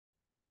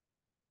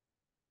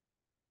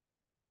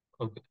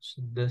Okay,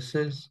 so this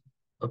is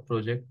a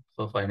project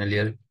for final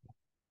year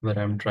where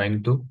I'm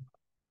trying to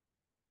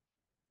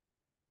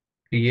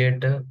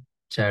create a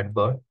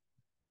chatbot.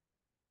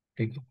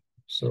 Okay,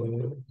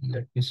 so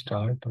let me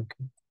start.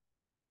 Okay.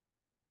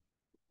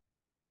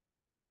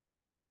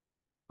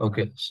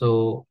 Okay,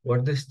 so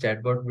what this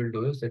chatbot will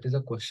do is it is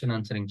a question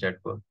answering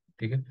chatbot.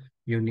 Okay,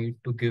 you need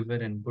to give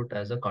an input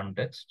as a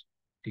context,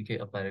 okay,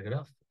 a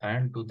paragraph,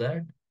 and to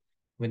that,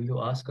 when you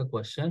ask a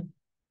question,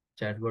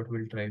 chatbot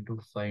will try to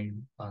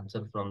find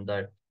answer from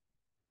that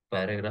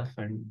paragraph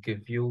and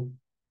give you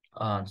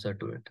an answer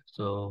to it.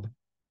 So,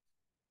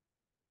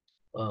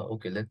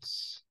 okay,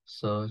 let's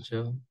search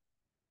a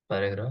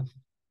paragraph.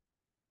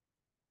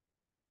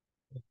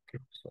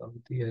 Okay,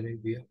 Saudi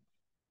Arabia.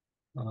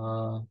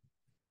 Uh,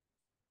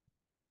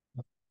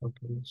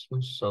 okay, let's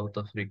do South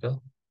Africa.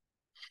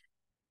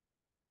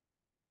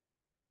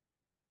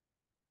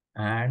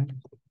 And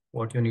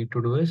what you need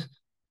to do is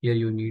here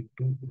you need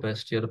to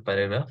paste your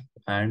paragraph,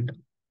 and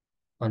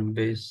on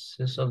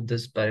basis of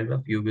this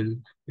paragraph, you will,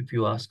 if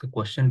you ask a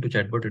question to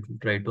chatbot, it will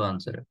try to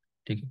answer it.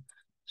 Okay.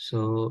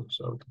 So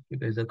South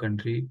Africa is a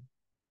country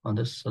on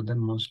the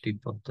southernmost tip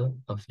of the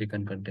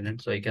African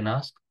continent. So I can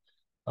ask,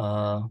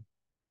 uh,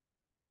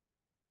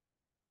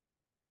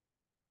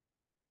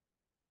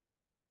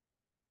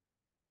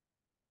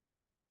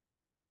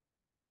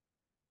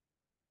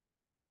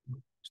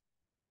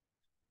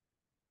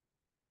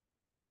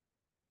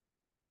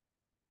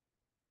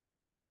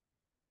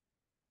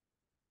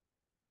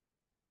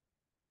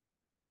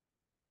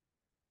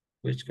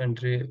 which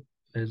country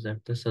is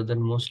at the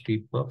southernmost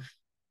tip of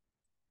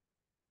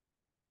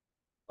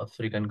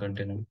African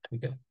continent?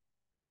 Okay.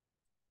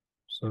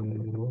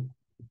 So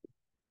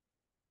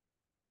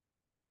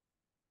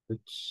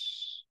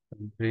which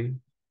country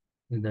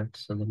is that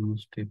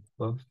southernmost tip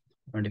of,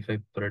 and if I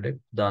predict,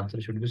 the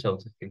answer should be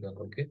South Africa.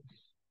 Okay.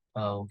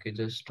 Okay,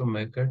 just to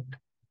make it,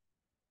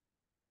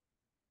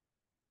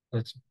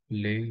 let's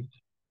play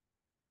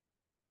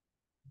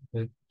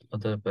with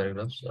other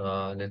paragraphs.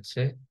 Let's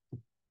say,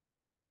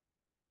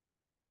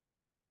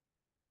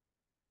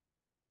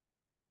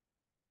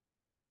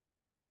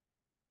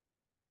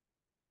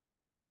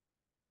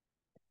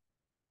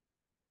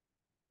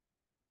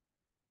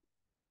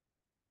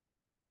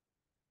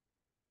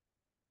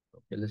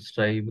 okay, let's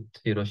try with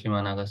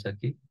Hiroshima,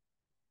 Nagasaki.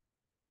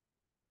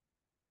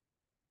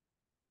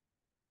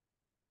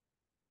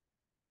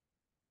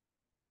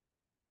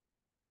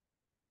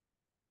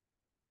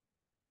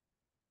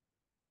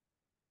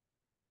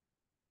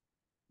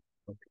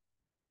 Okay.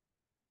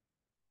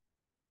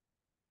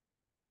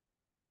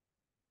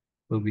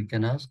 So we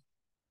can ask,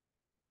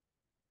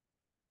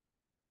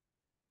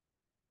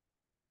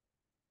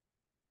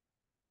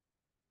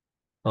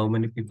 how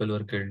many people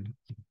were killed?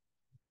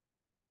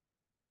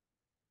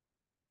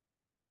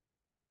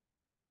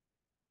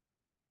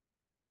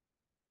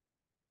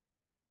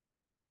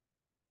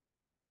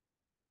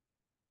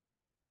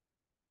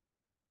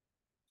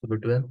 So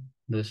between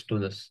this to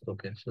this.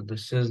 Okay, so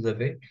this is the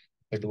way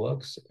it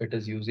works. It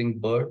is using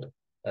Bert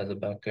as a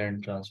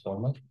backend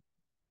transformer.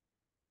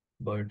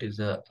 Bert is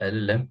a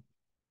LLM,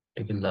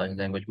 like a large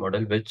language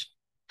model, which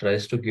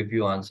tries to give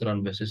you answer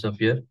on basis of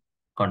your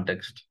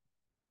context.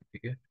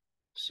 Okay,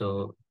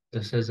 so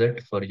this is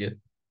it for you,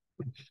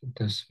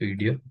 this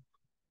video.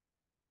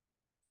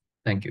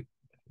 Thank you.